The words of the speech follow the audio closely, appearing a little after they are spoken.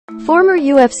Former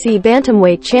UFC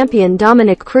bantamweight champion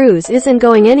Dominick Cruz isn't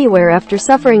going anywhere after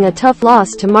suffering a tough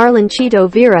loss to Marlon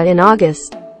Vera in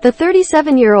August. The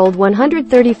 37-year-old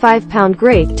 135-pound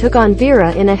great took on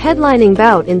Vera in a headlining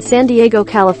bout in San Diego,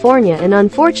 California, and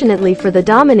unfortunately for the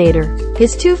Dominator,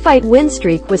 his two-fight win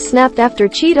streak was snapped after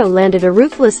Chito landed a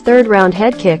ruthless third-round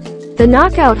head kick. The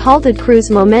knockout halted Cruz's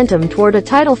momentum toward a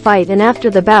title fight, and after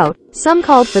the bout, some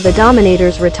called for the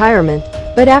Dominator's retirement.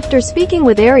 But after speaking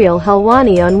with Ariel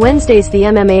Helwani on Wednesday's The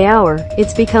MMA Hour,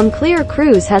 it's become clear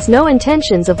Cruz has no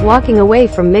intentions of walking away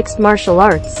from mixed martial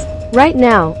arts. Right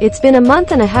now, it's been a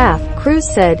month and a half, Cruz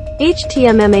said,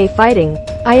 MMA Fighting.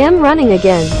 I am running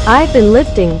again. I've been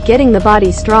lifting, getting the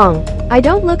body strong. I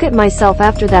don't look at myself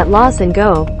after that loss and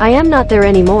go, I am not there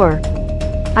anymore.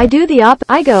 I do the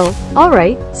I go,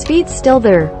 alright, speed's still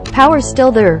there, power's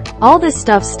still there, all this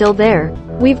stuff's still there.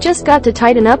 We've just got to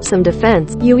tighten up some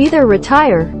defense. You either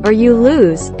retire, or you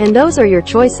lose, and those are your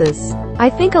choices.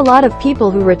 I think a lot of people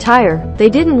who retire, they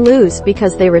didn't lose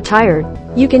because they retired.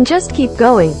 You can just keep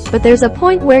going, but there's a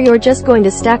point where you're just going to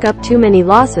stack up too many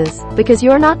losses, because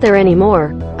you're not there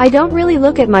anymore. I don't really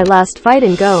look at my last fight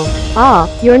and go,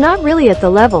 you're not really at the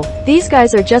level, these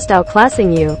guys are just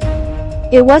outclassing you.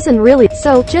 It wasn't really,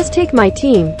 so, just take my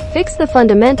team, fix the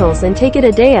fundamentals and take it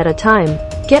a day at a time.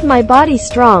 Get my body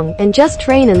strong, and just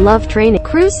train and love training.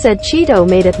 Cruz Said Chito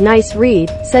Made a nice read,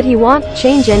 said he won't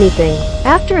change anything.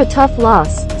 After a tough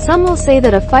loss, some will say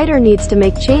that a fighter needs to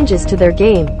make changes to their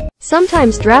game,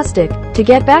 sometimes drastic, to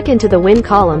get back into the win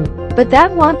column. But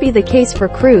that won't be the case for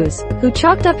Cruz, who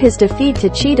chalked up his defeat to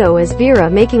Chito as Vera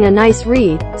making a nice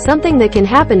read, something that can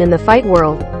happen in the fight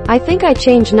world. I think I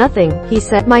changed nothing, he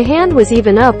said. My hand was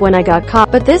even up when I got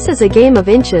caught, but this is a game of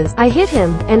inches. I hit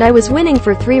him, and I was winning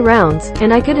for 3 rounds,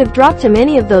 and I could have dropped him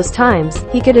any of those times.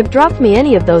 He could have dropped me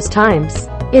any of those times.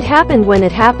 It happened when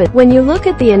it happened. When you look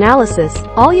at the analysis,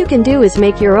 all you can do is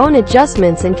make your own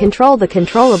adjustments and control the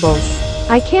controllables.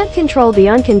 I can't control the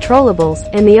uncontrollables,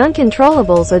 and the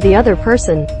uncontrollables are the other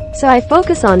person. So I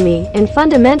focus on me, and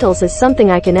fundamentals is something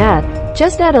I can add.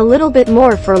 Just add a little bit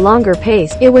more for a longer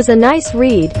pace. It was a nice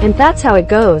read, and that's how it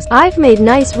goes. I've made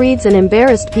nice reads and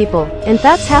embarrassed people, and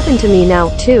that's happened to me now,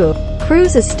 too.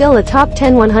 Cruz is still a top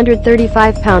 10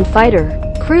 135-pound fighter.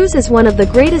 Cruz is one of the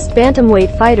greatest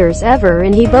bantamweight fighters ever,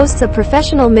 and he boasts a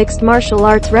professional mixed martial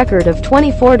arts record of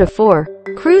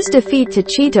 24-4. Cruz's defeat to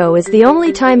Chito is the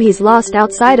only time he's lost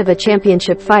outside of a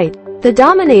championship fight. The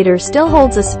Dominator still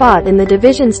holds a spot in the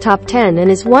division's top 10 and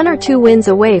is 1 or 2 wins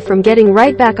away from getting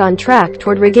right back on track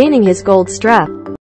toward regaining his gold strap.